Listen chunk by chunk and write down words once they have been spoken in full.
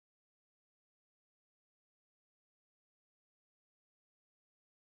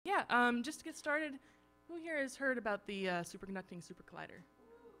Yeah, just to get started, who here has heard about the Superconducting Super Collider?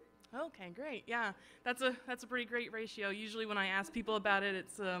 Okay, great. Yeah, that's a pretty great ratio. Usually when I ask people about it,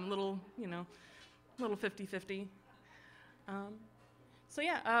 it's a little, little 50-50. Um, so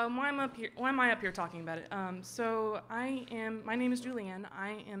yeah, why am I up here? Why am I up here talking about it? My name is Julianne.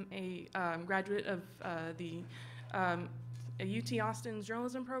 I am a graduate of the um, UT Austin's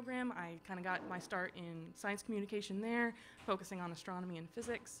journalism program. I kind of got my start in science communication there, focusing on astronomy and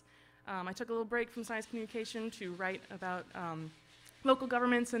physics. I took a little break from science communication to write about local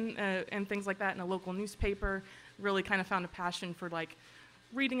governments and things like that in a local newspaper. Really kind of found a passion for like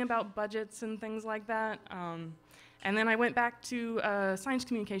reading about budgets and things like that. And then I went back to science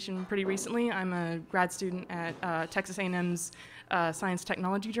communication pretty recently. I'm a grad student at Texas A&M's Science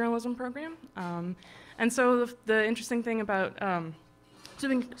Technology Journalism program. And so the interesting thing about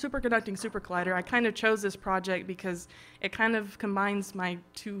Superconducting Super Collider, I kind of chose this project because it kind of combines my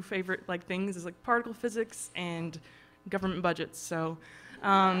two favorite things, is like particle physics and government budgets. So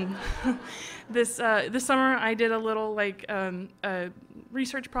this summer I did a little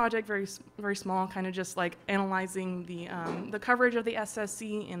research project, very small, kind of just like analyzing the coverage of the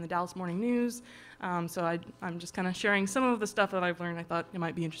SSC in the Dallas Morning News. So I'm just kind of sharing some of the stuff that I've learned. I thought it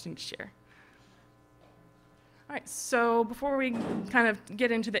might be interesting to share. All right, so before we kind of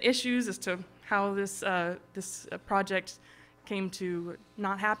get into the issues as to how this project came to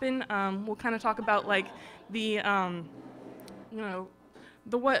not happen, we'll kind of talk about like the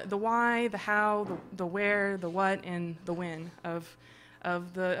what, the why, the how, the where, the what, and the when of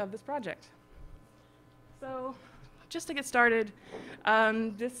this project. So just to get started,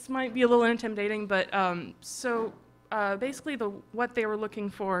 this might be a little intimidating, but basically what they were looking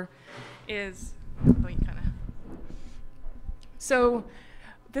for is, so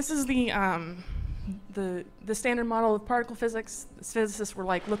this is the standard model of particle physics. The physicists were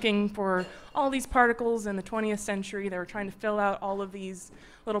like looking for all these particles in the 20th century. They were trying to fill out all of these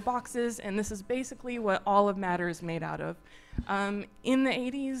little boxes, and this is basically what all of matter is made out of. In the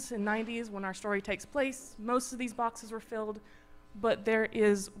 80s and 90s, when our story takes place, most of these boxes were filled, but there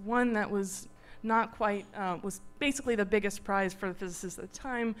is one that was not quite, was basically the biggest prize for the physicists at the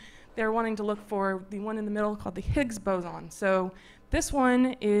time. They were wanting to look for the one in the middle called the Higgs boson. So this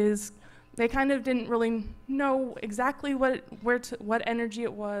one is, they kind of didn't really know exactly what energy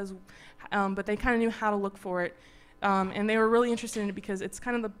it was, but they kind of knew how to look for it. And they were really interested in it because it's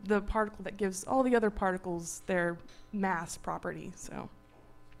kind of the particle that gives all the other particles their mass property.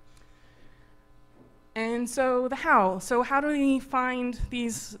 And so the how. So how do we find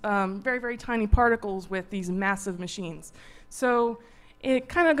these very, very tiny particles with these massive machines? So it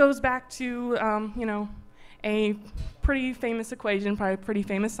kind of goes back to, a pretty famous equation, probably a pretty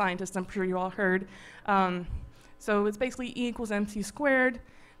famous scientist, I'm sure you all heard. So it's basically E equals mc squared.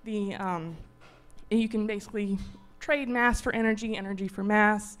 You can basically trade mass for energy, energy for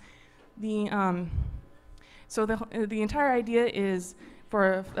mass. So the entire idea is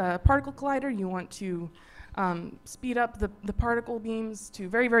for a particle collider, you want to speed up the particle beams to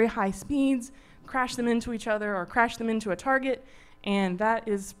very, very high speeds, crash them into each other or crash them into a target, and that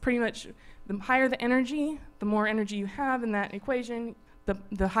is pretty much, the higher the energy, the more energy you have in that equation,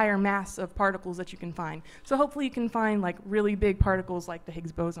 the higher mass of particles that you can find. So hopefully you can find like really big particles like the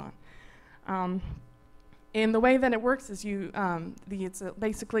Higgs boson. And the way that it works is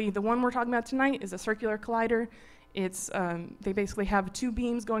basically the one we're talking about tonight is a circular collider. They basically have two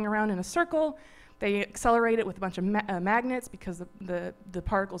beams going around in a circle. They accelerate it with a bunch of magnets because the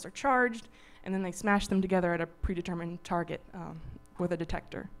particles are charged, and then they smash them together at a predetermined target with a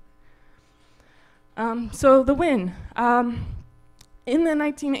detector. So the when. In the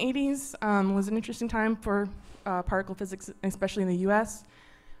 1980s was an interesting time for particle physics, especially in the US.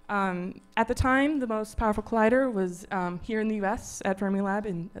 At the time, the most powerful collider was here in the US at Fermilab,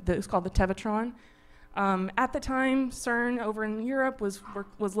 it was called the Tevatron. At the time, CERN over in Europe was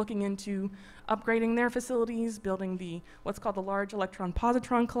looking into upgrading their facilities, building what's called the Large Electron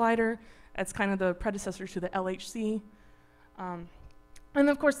Positron Collider. That's kind of the predecessor to the LHC. And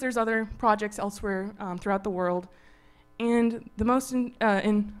of course, there's other projects elsewhere throughout the world. And the most,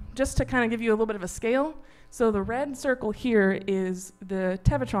 just to kind of give you a little bit of a scale, so the red circle here is the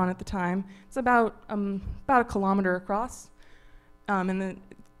Tevatron at the time. It's about a kilometer across, the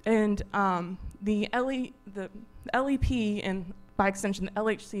LEP and by extension the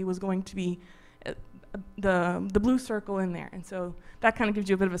LHC was going to be the blue circle in there, and so that kind of gives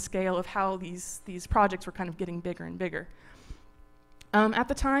you a bit of a scale of how these projects were kind of getting bigger and bigger. At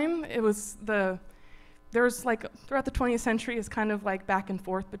the time, there was like throughout the 20th century is kind of like back and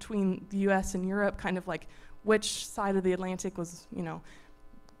forth between the U.S. and Europe, kind of like which side of the Atlantic was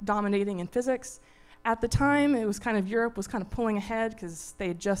dominating in physics. At the time, it was kind of Europe was kind of pulling ahead because they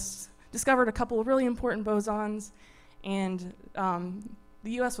had just discovered a couple of really important bosons, and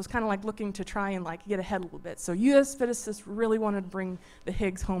the US was kind of like looking to try and like get ahead a little bit. So US physicists really wanted to bring the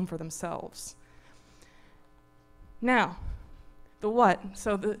Higgs home for themselves. Now, the what?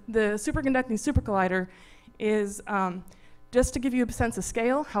 So the Superconducting Super Collider is, just to give you a sense of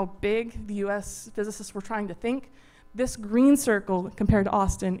scale, how big the US physicists were trying to think, this green circle compared to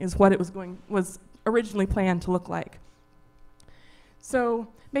Austin is what it was originally planned to look like. So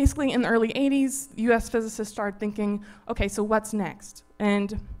basically in the early 80s, US physicists started thinking, okay, so what's next?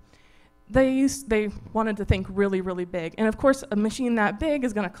 And they wanted to think really, really big. And of course, a machine that big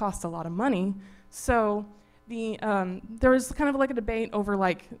is gonna cost a lot of money. So there was kind of like a debate over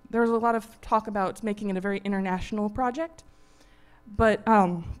like, there was a lot of talk about making it a very international project. But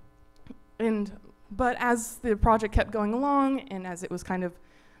as the project kept going along and as it was kind of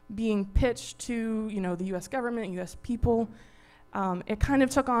being pitched to, you know, the US government, US people, it kind of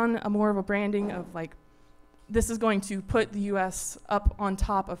took on a more of a branding of like, this is going to put the US up on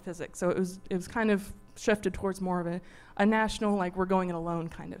top of physics. So it was kind of shifted towards more of a national, like we're going it alone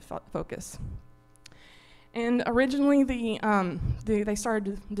kind of focus. And originally they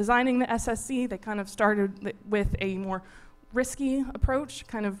started designing the SSC. They kind of started with a more risky approach,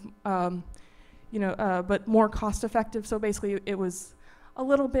 kind of, but more cost effective. So basically it was a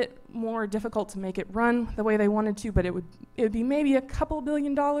little bit more difficult to make it run the way they wanted to, but it would be maybe a couple $2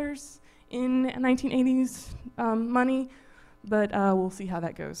 billion in 1980s money, but we'll see how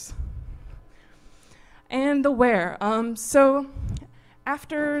that goes. And the where. So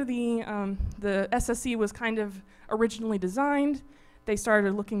after the SSC was kind of originally designed, they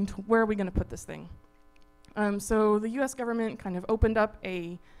started looking to where are we going to put this thing. So the US government kind of opened up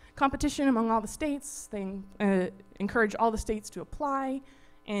a competition among all the states. They encouraged all the states to apply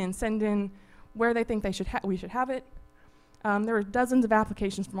and send in where they think we should have it. There were dozens of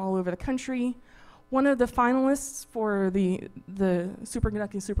applications from all over the country. One of the finalists for the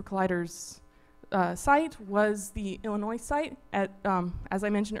Superconducting Super Collider's site was the Illinois site. As I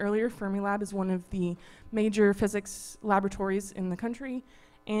mentioned earlier, Fermilab is one of the major physics laboratories in the country.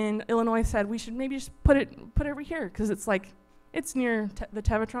 And Illinois said we should maybe just put it over here because it's near the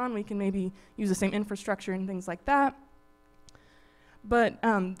Tevatron. We can maybe use the same infrastructure and things like that. But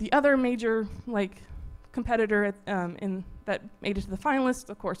the other major competitor that made it to the finalists,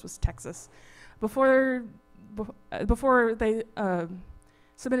 of course, was Texas. Before they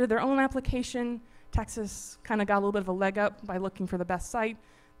submitted their own application, Texas kind of got a little bit of a leg up by looking for the best site.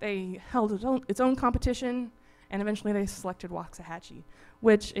 They held its own competition, and eventually they selected Waxahachie,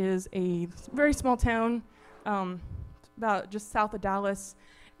 which is a very small town about just south of Dallas,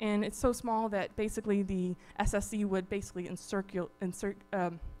 and it's so small that basically the SSC would basically encircle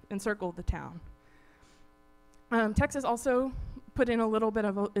the town. Texas also put in a little bit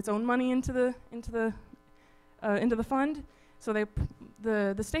of its own money into the fund. So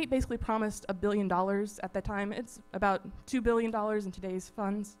the state basically promised $1 billion at that time. It's about $2 billion in today's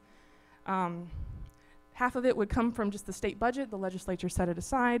funds. Half of it would come from just the state budget. The legislature set it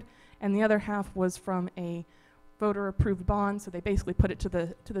aside, and the other half was from a voter-approved bond. So they basically put it to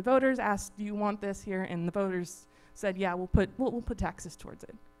the voters, asked, "Do you want this here?" And the voters said, "Yeah, we'll put taxes towards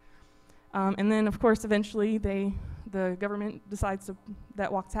it." And then, of course, eventually the government decides that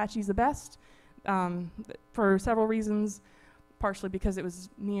Waxahachie is the best for several reasons. Partially because it was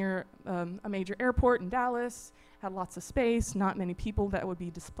near a major airport in Dallas, had lots of space, not many people that would be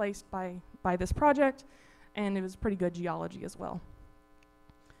displaced by this project, and it was pretty good geology as well.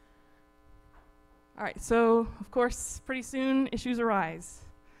 All right, so of course, pretty soon issues arise.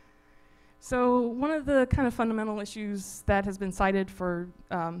 So one of the kind of fundamental issues that has been cited for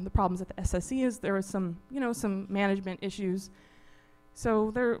the problems at the SSC is there was some management issues.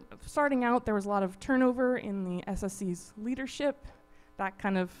 So starting out, there was a lot of turnover in the SSC's leadership. That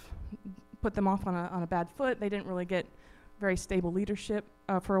kind of put them off on a bad foot. They didn't really get very stable leadership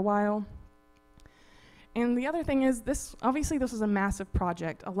for a while. And the other thing is obviously this was a massive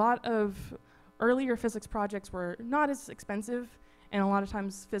project. A lot of earlier physics projects were not as expensive, and a lot of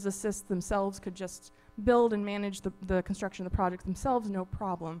times physicists themselves could just build and manage the construction of the project themselves, no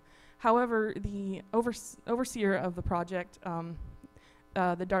problem. However, the overseer of the project,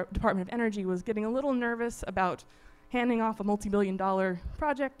 the Department of Energy, was getting a little nervous about handing off a multi-billion-dollar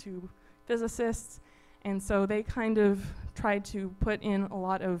project to physicists, and so they kind of tried to put in a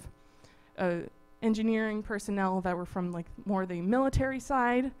lot of engineering personnel that were from more the military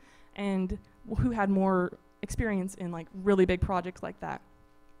side and who had more experience in really big projects like that.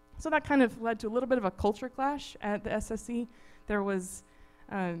 So that kind of led to a little bit of a culture clash at the SSC. There was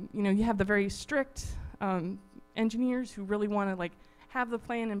you know, you have the very strict engineers who really want to like have the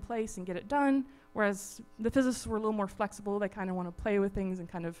plan in place and get it done, whereas the physicists were a little more flexible. They kind of want to play with things and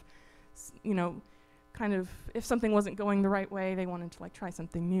kind of, you know, kind of if something wasn't going the right way, they wanted to like try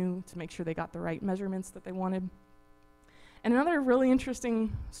something new to make sure they got the right measurements that they wanted. And another really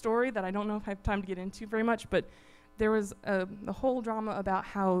interesting story that I don't know if I have time to get into very much, but there was the whole drama about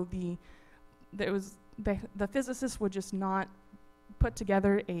how the physicists would just not put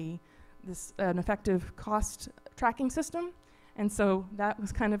together an effective cost tracking system. And so that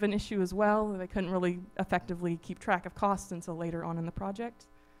was kind of an issue as well. They couldn't really effectively keep track of costs until later on in the project.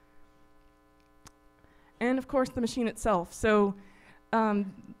 And of course, the machine itself. So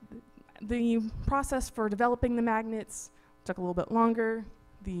the process for developing the magnets took a little bit longer.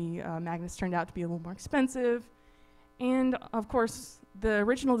 The magnets turned out to be a little more expensive. And of course, the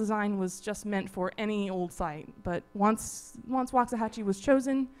original design was just meant for any old site. But once Waxahachie was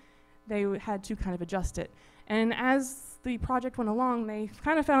chosen, they had to kind of adjust it. And as the project went along, they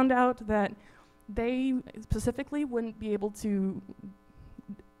kind of found out that they specifically wouldn't be able to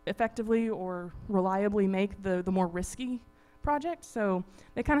effectively or reliably make the more risky project. So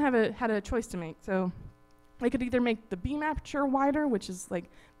they kind of had a choice to make. So they could either make the beam aperture wider, which is like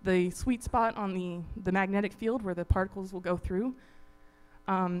the sweet spot on the magnetic field where the particles will go through.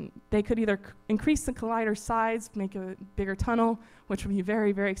 They could either increase the collider size, make a bigger tunnel, which would be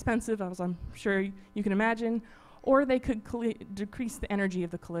very, very expensive, as I'm sure you can imagine, or they could decrease the energy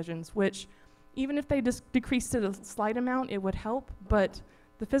of the collisions, which even if they just decreased it a slight amount, it would help, but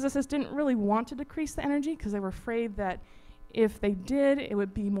the physicists didn't really want to decrease the energy because they were afraid that if they did, it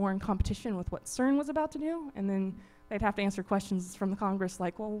would be more in competition with what CERN was about to do, and then they'd have to answer questions from the Congress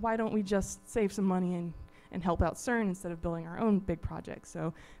like, well, why don't we just save some money and help out CERN instead of building our own big project?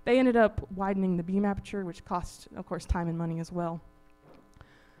 So they ended up widening the beam aperture, which cost, of course, time and money as well.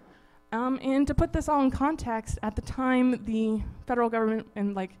 And to put this all in context, at the time, the federal government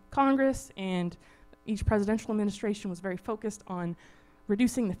and like Congress and each presidential administration was very focused on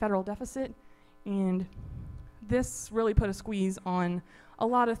reducing the federal deficit, and this really put a squeeze on a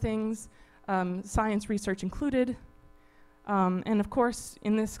lot of things, science research included. And of course,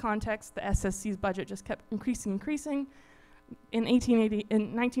 in this context, the SSC's budget just kept increasing. In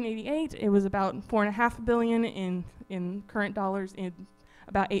 1988, it was about $4.5 billion in current dollars, in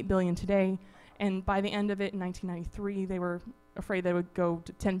about $8 billion today. And by the end of it, in 1993, they were afraid they would go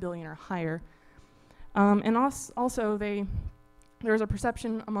to $10 billion or higher. And also, there was a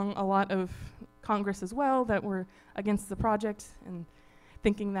perception among a lot of Congress as well that were against the project and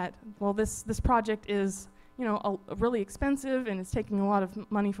thinking that, well, this project is, you know, really expensive and it's taking a lot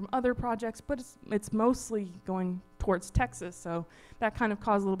of money from other projects, but it's mostly going towards Texas, so that kind of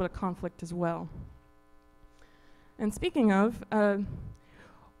caused a little bit of conflict as well. And speaking of,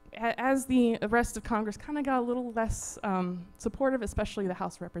 as the rest of Congress kind of got a little less supportive, especially the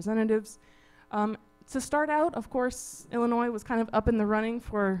House of Representatives, to start out, of course, Illinois was kind of up in the running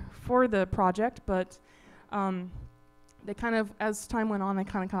for the project, but they kind of, as time went on, they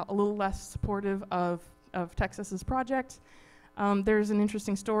kind of got a little less supportive of Texas's project. There's an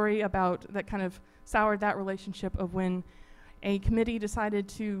interesting story about that kind of soured that relationship of when a committee decided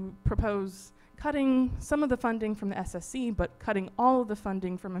to propose cutting some of the funding from the SSC, but cutting all of the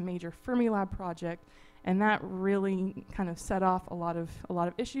funding from a major Fermilab project, and that really kind of set off a lot of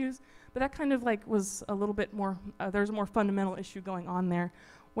issues. But that kind of like was a little bit more. There's a more fundamental issue going on there,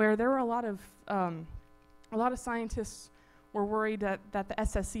 where there were a lot of scientists were worried that the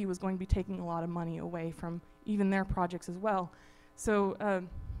SSC was going to be taking a lot of money away from even their projects as well. So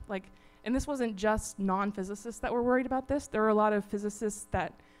and this wasn't just non-physicists that were worried about this. There were a lot of physicists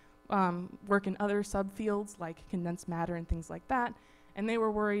that work in other subfields like condensed matter and things like that, and they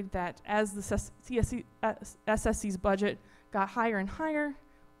were worried that as the SSC's budget got higher and higher,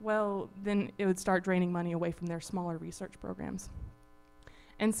 well, then it would start draining money away from their smaller research programs.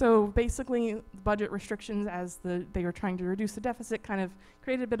 And so basically, budget restrictions as they were trying to reduce the deficit kind of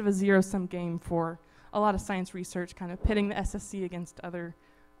created a bit of a zero-sum game for a lot of science research, kind of pitting the SSC against other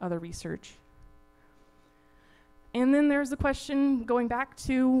research. And then there's the question going back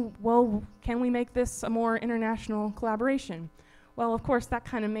to, well, can we make this a more international collaboration? Well, of course, that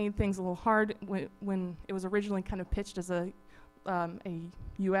kind of made things a little hard when it was originally kind of pitched as a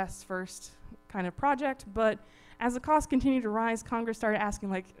US first kind of project, but as the costs continued to rise, Congress started asking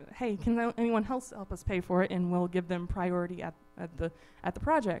like, hey, can anyone else help us pay for it, and we'll give them priority at the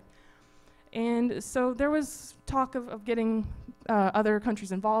project. And so there was talk of getting other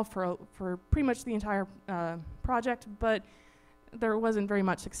countries involved for pretty much the entire project, but there wasn't very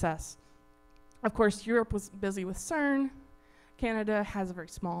much success. Of course, Europe was busy with CERN. Canada has a very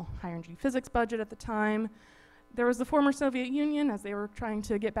small high energy physics budget at the time. There was the former Soviet Union, as they were trying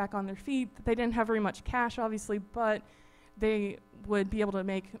to get back on their feet. They didn't have very much cash, obviously, but they would be able to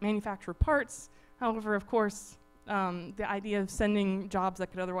manufacture parts. However, of course, the idea of sending jobs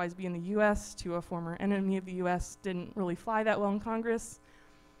that could otherwise be in the US to a former enemy of the US didn't really fly that well in Congress.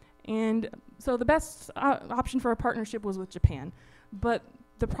 And so the best option for a partnership was with Japan. But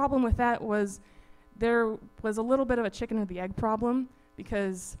the problem with that was there was a little bit of a chicken or the egg problem,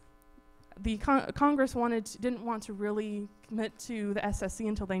 because the Congress didn't want to really commit to the SSC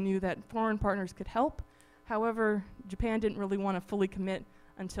until they knew that foreign partners could help. However, Japan didn't really want to fully commit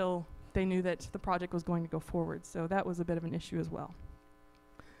until they knew that the project was going to go forward. So that was a bit of an issue as well.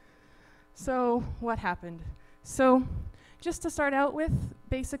 So what happened? So just to start out with,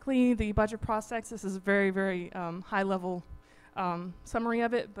 basically the budget process, this is a very, very high level summary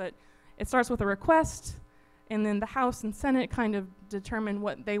of it, but it starts with a request, and then the House and Senate kind of determine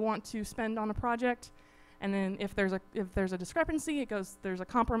what they want to spend on a project. And then if there's a discrepancy, there's a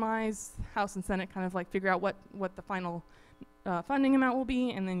compromise. House and Senate kind of like figure out what the final funding amount will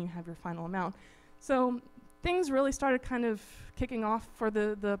be, and then you have your final amount. So things really started kind of kicking off for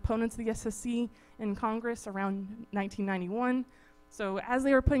the opponents of the SSC in Congress around 1991. So as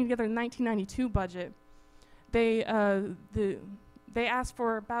they were putting together the 1992 budget, they asked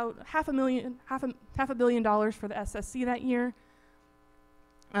for about half a billion dollars for the SSC that year.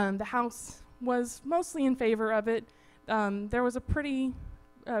 The House was mostly in favor of it. There was a pretty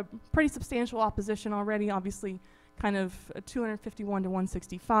substantial opposition already, obviously kind of 251 to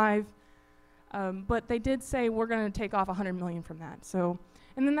 165. But they did say, we're going to take off 100 million from that. So,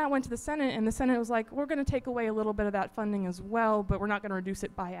 and then that went to the Senate, and the Senate was like, we're going to take away a little bit of that funding as well, but we're not going to reduce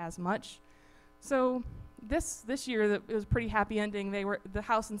it by as much. So this year, it was a pretty happy ending. The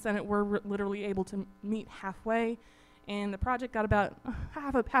House and Senate were literally able to meet halfway, and the project got about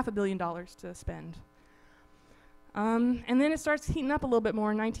half a billion dollars to spend. And then it starts heating up a little bit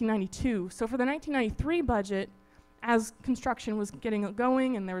more in 1992. So for the 1993 budget, as construction was getting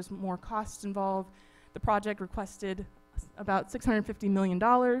going and there was more costs involved, the project requested about $650 million.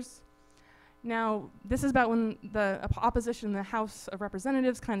 Now, this is about when the opposition in the House of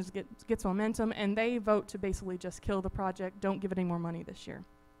Representatives kind of gets momentum, and they vote to basically just kill the project, don't give it any more money this year.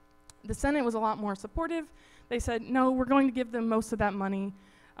 The Senate was a lot more supportive. They said, no, we're going to give them most of that money.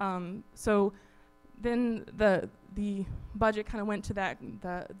 So then the budget kind of went to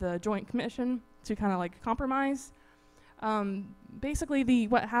the Joint Commission to kind of like compromise. Basically,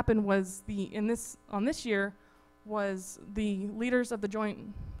 what happened was on this year was the leaders of the Joint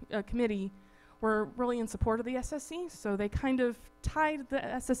Committee were really in support of the SSC, so they kind of tied the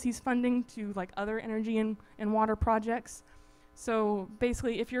SSC's funding to like other energy and water projects. So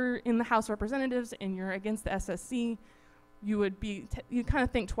basically, if you're in the House of Representatives and you're against the SSC, you kind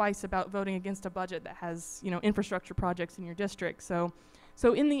of think twice about voting against a budget that has infrastructure projects in your district. So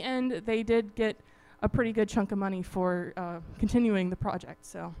in the end, they did get a pretty good chunk of money for continuing the project.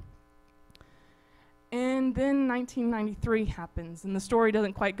 So, and then 1993 happens, and the story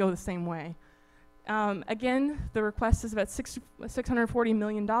doesn't quite go the same way. Again, the request is about $640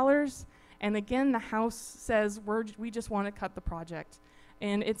 million, and again, the House says we just want to cut the project,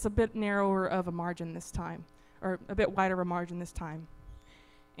 and it's a bit narrower of a margin this time, or a bit wider of a margin this time.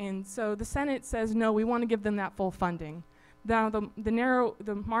 And so the Senate says, no, we want to give them that full funding. Now,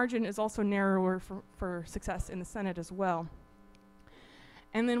 the margin is also narrower for success in the Senate as well.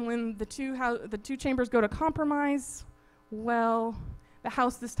 And then when the two chambers go to compromise, well, the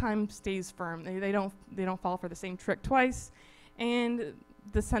House this time stays firm. They don't fall for the same trick twice, and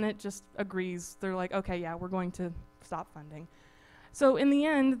the Senate just agrees. They're like, okay, yeah, we're going to stop funding. So in the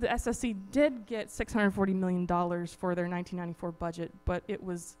end, the SSC did get $640 million for their 1994 budget, but it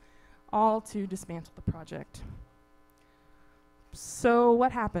was all to dismantle the project. So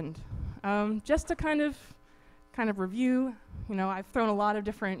what happened? Just to kind of review, I've thrown a lot of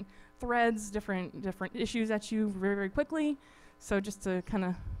different threads, different issues at you very, very quickly. So just to kind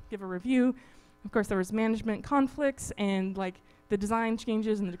of give a review, of course, there was management conflicts, and like the design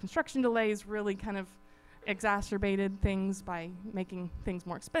changes and the construction delays really kind of exacerbated things by making things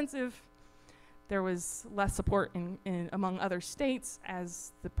more expensive. There was less support among other states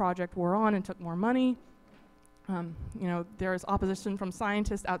as the project wore on and took more money. There was opposition from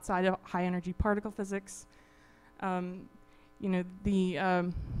scientists outside of high energy particle physics. The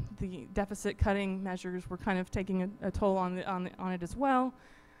deficit cutting measures were kind of taking a toll on it as well.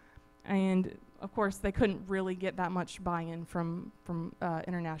 And of course, they couldn't really get that much buy-in from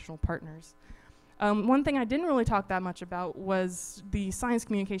international partners. One thing I didn't really talk that much about was the science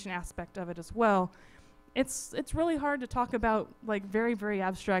communication aspect of it as well. it's really hard to talk about like very, very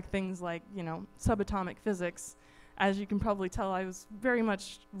abstract things like, you know, subatomic physics. As you can probably tell, I was very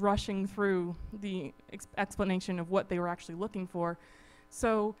much rushing through the explanation of what they were actually looking for.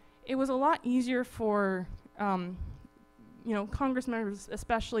 So it was a lot easier for, you know, Congress members,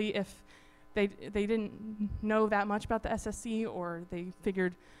 especially if they didn't know that much about the SSC, or they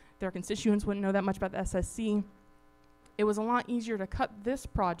figured their constituents wouldn't know that much about the SSC. It was a lot easier to cut this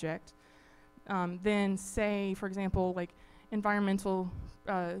project than, say, for example, like environmental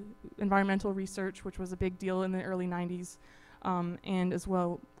research, which was a big deal in the early 90s, and as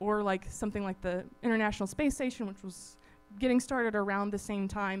well, or like something like the International Space Station, which was getting started around the same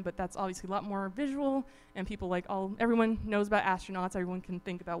time, but that's obviously a lot more visual, and people like everyone knows about astronauts, everyone can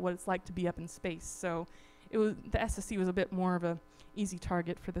think about what it's like to be up in space. So the SSC was a bit more of a easy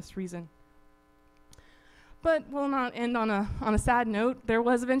target for this reason. But we'll not end on a sad note. There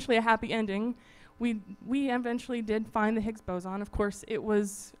was eventually a happy ending. We eventually did find the Higgs boson. Of course, it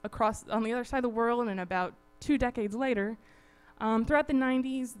was across on the other side of the world, and about 2 decades later. Throughout the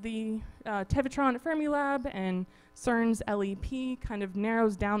 90s, the Tevatron at Fermilab and CERN's LEP kind of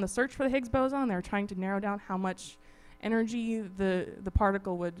narrows down the search for the Higgs boson. They're trying to narrow down how much energy the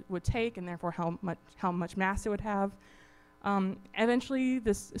particle would take, and therefore how much mass it would have. Eventually,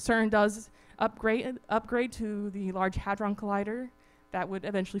 this CERN does upgrade to the Large Hadron Collider that would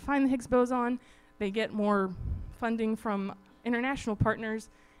eventually find the Higgs boson. They get more funding from international partners,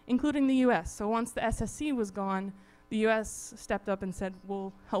 including the US. So once the SSC was gone, the US stepped up and said,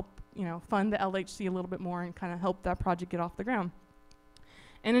 we'll help, you know, fund the LHC a little bit more and kind of help that project get off the ground.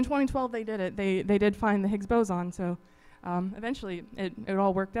 And in 2012, they did it. They did find the Higgs boson. So eventually, it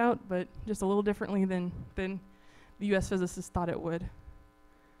all worked out, but just a little differently than the US physicists thought it would.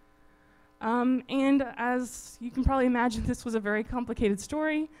 And as you can probably imagine, this was a very complicated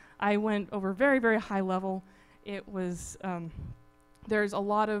story. I went over very, very high level. It was, there's a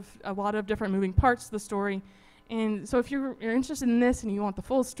lot of different moving parts to the story. And so if you're interested in this and you want the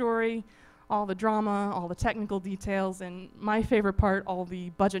full story, all the drama, all the technical details, and my favorite part, all the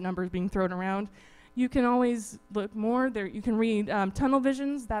budget numbers being thrown around, you can always look more. There, you can read Tunnel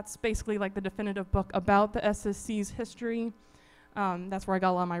Visions. That's basically like the definitive book about the SSC's history. That's where I got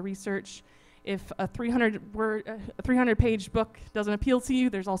a lot of my research. If a 300-page book doesn't appeal to you,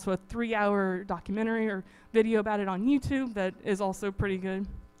 there's also a 3-hour documentary or video about it on YouTube that is also pretty good.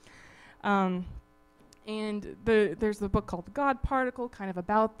 And there's the book called The God Particle, kind of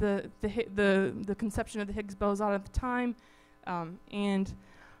about the conception of the Higgs boson at the time.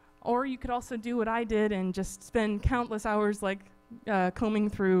 Or you could also do what I did and just spend countless hours like combing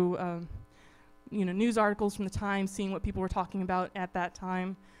through you know, news articles from the time, seeing what people were talking about at that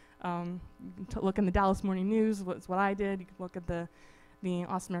time. Look in the Dallas Morning News, was what I did. You could look at the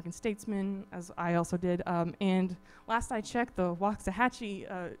Austin American Statesman, as I also did. And last I checked, the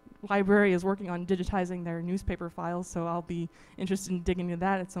Waxahachie library is working on digitizing their newspaper files, so I'll be interested in digging into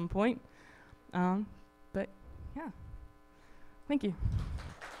that at some point. But yeah, thank you.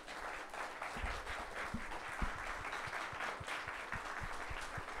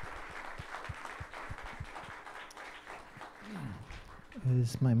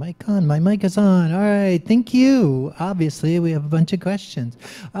 Is my mic on? My mic is on. All right, thank you. Obviously, we have a bunch of questions.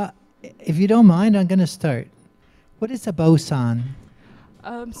 If you don't mind, I'm going to start. What is a boson?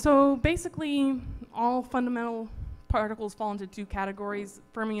 So basically, all fundamental particles fall into 2 categories,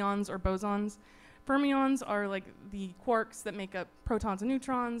 fermions or bosons. Fermions are like the quarks that make up protons and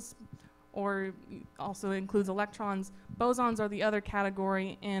neutrons, or also includes electrons. Bosons are the other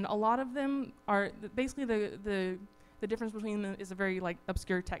category, and a lot of them are basically the difference between them is a very like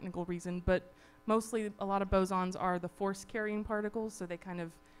obscure technical reason, but mostly a lot of bosons are the force-carrying particles, so they kind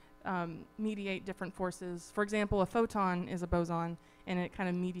of mediate different forces. For example, a photon is a boson, and it kind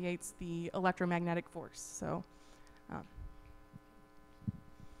of mediates the electromagnetic force. So,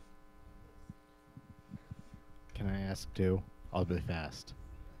 can I ask too? I'll be fast.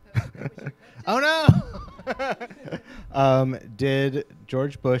 Oh no! Did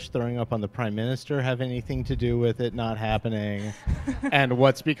George Bush throwing up on the prime minister have anything to do with it not happening? And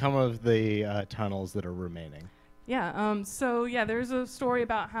what's become of the tunnels that are remaining? Yeah. So yeah, there's a story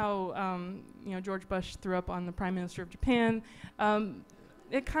about how you know, George Bush threw up on the prime minister of Japan.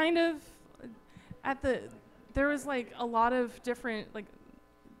 It kind of there was like a lot of different like.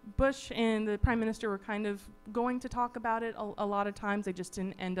 Bush and the prime minister were kind of going to talk about it a lot of times. They just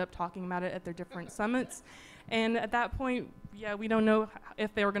didn't end up talking about it at their different summits. And at that point, yeah, we don't know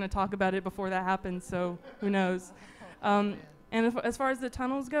if they were going to talk about it before that happened, so who knows. And as far as the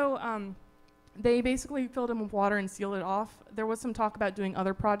tunnels go, they basically filled them with water and sealed it off. There was some talk about doing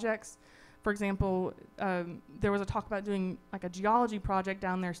other projects, For example, there was a talk about doing like a geology project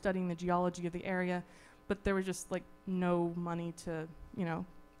down there, studying the geology of the area, but there was just like no money to, you know,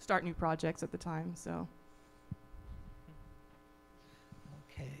 start new projects at the time. So.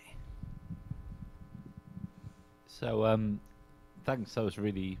 Okay. So, thanks. That was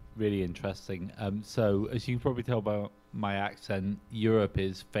really, really interesting. So, as you can probably tell by my accent, Europe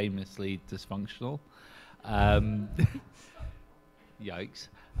is famously dysfunctional. Yikes.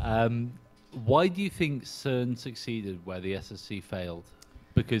 Why do you think CERN succeeded where the SSC failed?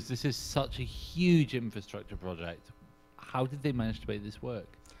 Because this is such a huge infrastructure project. How did they manage to make this work?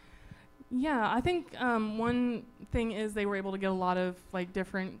 Yeah, I think one thing is they were able to get a lot of like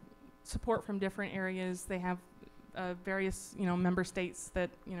different support from different areas. They have various, you know, member states that,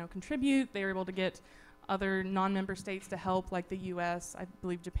 you know, contribute. They were able to get other non-member states to help, like the U.S. I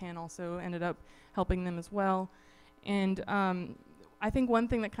believe Japan also ended up helping them as well. And I think one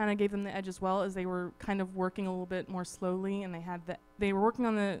thing that kind of gave them the edge as well is they were kind of working a little bit more slowly, and they were working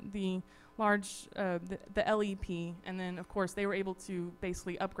on the large the LEP, and then of course they were able to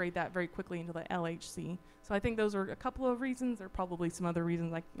basically upgrade that very quickly into the LHC. So I think those are a couple of reasons. There are probably some other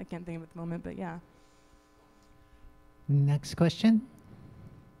reasons I can't think of at the moment, but yeah. Next question.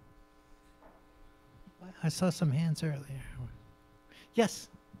 I saw some hands earlier. Yes.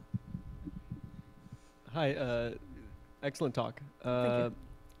 Hi, excellent talk. Thank you.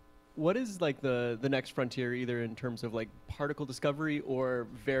 What is like the next frontier, either in terms of like particle discovery or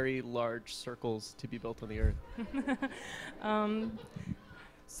very large circles to be built on the Earth?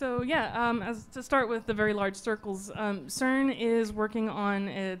 So yeah, as to start with the very large circles, CERN is working on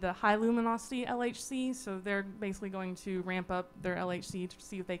the high luminosity LHC. So they're basically going to ramp up their LHC to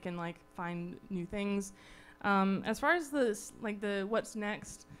see if they can like find new things. As far as the what's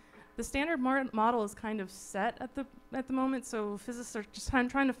next, the standard model is kind of set at the moment. So physicists are just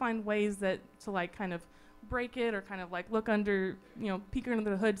trying to find ways to like kind of break it or kind of like look under, you know, peek under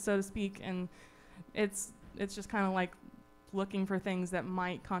the hood, so to speak. And it's just kind of like looking for things that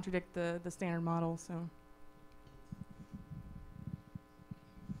might contradict the standard model. So.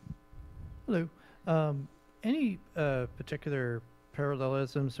 Hello. Any particular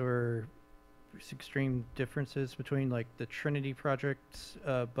parallelisms or extreme differences between like the Trinity project's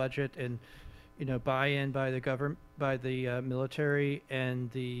budget and, you know, buy-in by the government, by the military,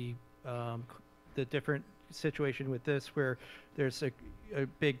 and the different situation with this, where there's a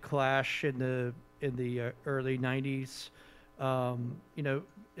big clash in the early 90s? You know,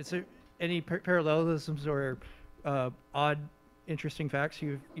 is there any parallelisms or odd, interesting facts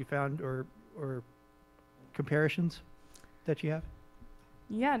you found or comparisons that you have?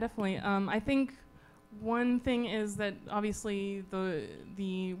 Yeah, definitely. I think one thing is that obviously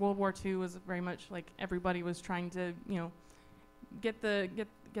the World War II was very much like everybody was trying to, you know, get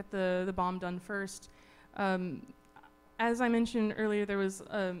the bomb done first. As I mentioned earlier, there was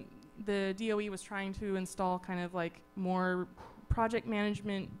the DOE was trying to install kind of like more project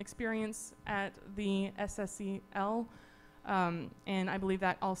management experience at the SSCL. And I believe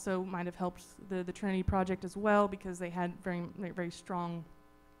that also might have helped the Trinity project as well, because they had very strong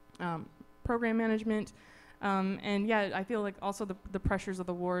program management. And yeah, I feel like also the pressures of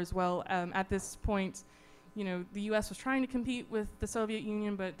the war as well. At this point, you know, the U.S. was trying to compete with the Soviet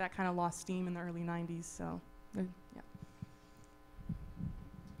Union, but that kind of lost steam in the early 90s. So, yeah.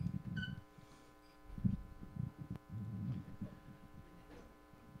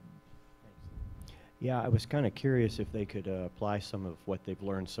 Yeah, I was kind of curious if they could apply some of what they've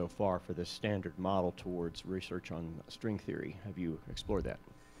learned so far for this standard model towards research on string theory. Have you explored that?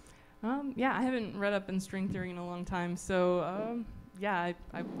 Yeah, I haven't read up in string theory in a long time, so yeah,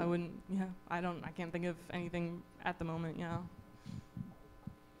 I wouldn't. Yeah, I can't think of anything at the moment. Yeah.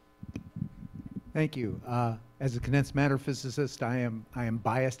 Thank you. As a condensed matter physicist, I am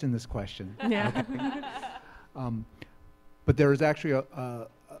biased in this question. Yeah. But there is actually a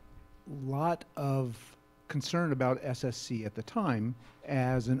lot of concern about SSC at the time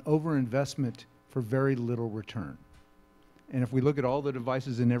as an overinvestment for very little return. And if we look at all the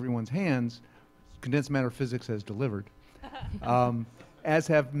devices in everyone's hands, condensed matter physics has delivered, as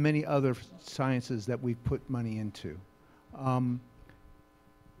have many other sciences that we've put money into.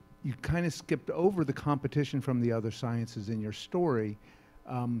 You kind of skipped over the competition from the other sciences in your story.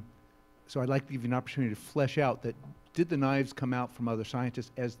 So I'd like to give you an opportunity to flesh out that. Did the knives come out from other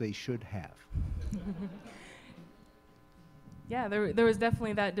scientists as they should have? Yeah, there was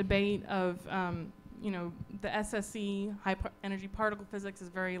definitely that debate of, you know, the SSC, energy particle physics, is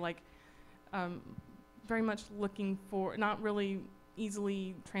very very much looking for, not really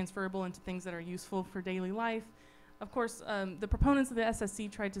easily transferable into things that are useful for daily life. Of course, the proponents of the SSC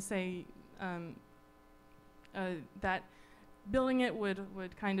tried to say that building it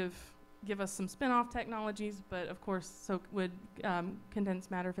would kind of give us some spin-off technologies, but of course, so would condensed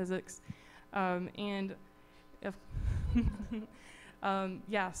matter physics, and if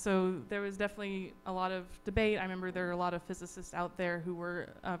yeah, so there was definitely a lot of debate. I remember there were a lot of physicists out there who were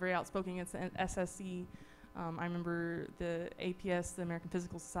very outspoken against the SSC. I remember the APS, the American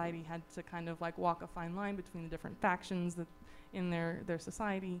Physical Society, had to kind of like walk a fine line between the different factions that in their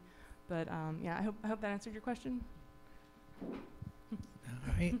society. But yeah, I hope that answered your question.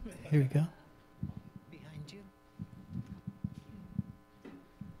 All right, here we go. Behind you.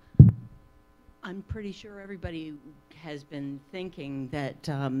 I'm pretty sure everybody has been thinking that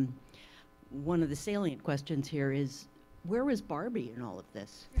one of the salient questions here is, where was Barbie in all of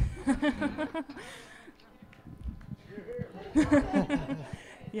this?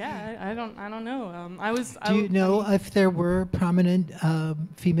 Yeah, I don't know. Do you know if there were prominent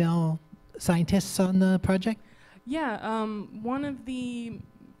female scientists on the project? Yeah, one of the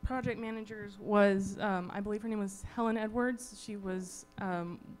project managers was, I believe her name was Helen Edwards. She was,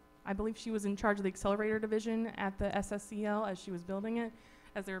 I believe she was in charge of the accelerator division at the SSCL as she was building it,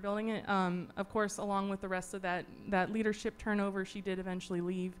 as they were building it. Of course, along with the rest of that leadership turnover, she did eventually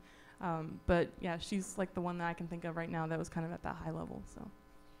leave. But yeah, she's like the one that I can think of right now that was kind of at that high level. So.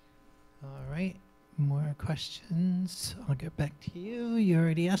 All right, more questions. I'll get back to you. You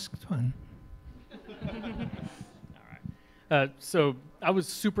already asked one. So I was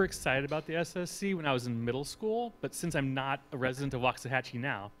super excited about the SSC when I was in middle school, but since I'm not a resident of Waxahachie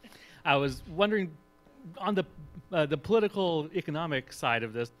now, I was wondering, on the political economic side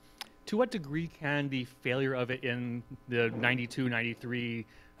of this, to what degree can the failure of it in the 92, 93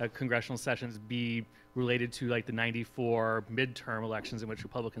 congressional sessions be related to like the 94 midterm elections in which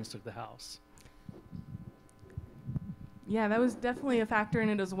Republicans took the House? Yeah, that was definitely a factor in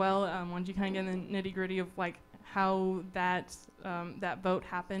it as well. Once you kind of get in the nitty-gritty of like how that vote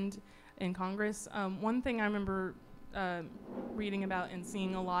happened in Congress. One thing I remember reading about and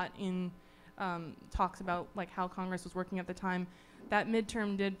seeing a lot in talks about like how Congress was working at the time, that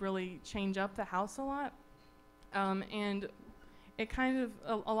midterm did really change up the House a lot, and it kind of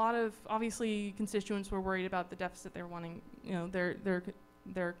a lot of obviously constituents were worried about the deficit. They were wanting, you know,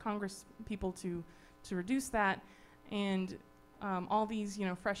 their Congress people to reduce that, and all these, you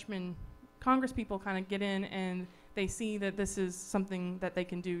know, freshman Congress people kind of get in and they see that this is something that they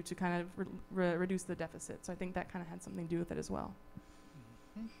can do to kind of reduce the deficit. So I think that kind of had something to do with it as well.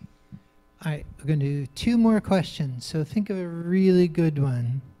 All right, we're going to do 2 more questions. So think of a really good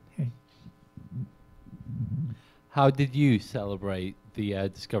one. Here. How did you celebrate the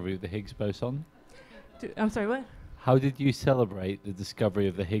discovery of the Higgs boson? I'm sorry, what? How did you celebrate the discovery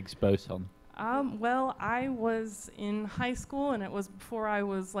of the Higgs boson? Well, I was in high school, and it was before I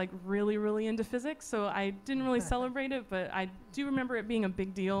was like really, really into physics, so I didn't really celebrate it, but I do remember it being a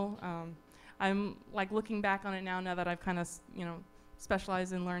big deal. I'm like looking back on it now that I've kind of, you know,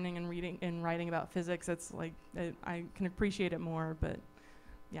 specialized in learning and reading and writing about physics. It's like I can appreciate it more, but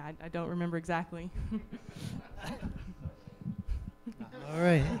yeah, I don't remember exactly. All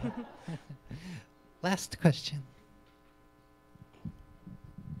right. Last question.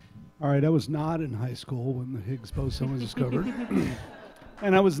 All right, I was not in high school when the Higgs boson was discovered.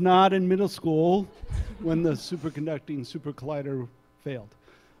 And I was not in middle school when the Superconducting Super Collider failed.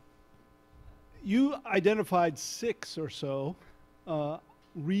 You identified 6 or so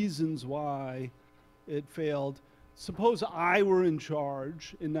reasons why it failed. Suppose I were in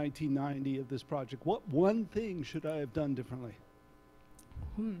charge in 1990 of this project. What one thing should I have done differently?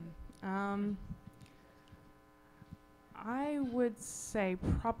 I would say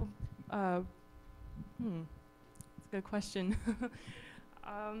probably, that's a good question.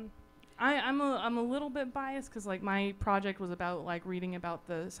 I'm a little bit biased because like my project was about like reading about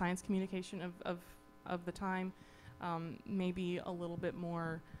the science communication of the time, maybe a little bit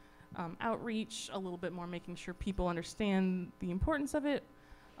more outreach, a little bit more making sure people understand the importance of it.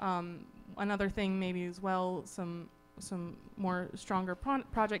 Another thing maybe as well, some more stronger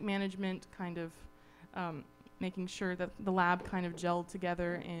project management, kind of making sure that the lab kind of gelled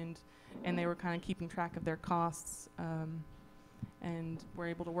together and they were kind of keeping track of their costs and were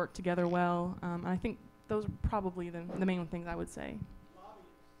able to work together well. And I think those are probably the main things I would say.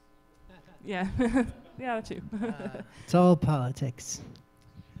 Yeah, yeah, too. It's all politics.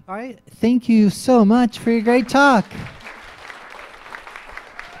 All right, thank you so much for your great talk.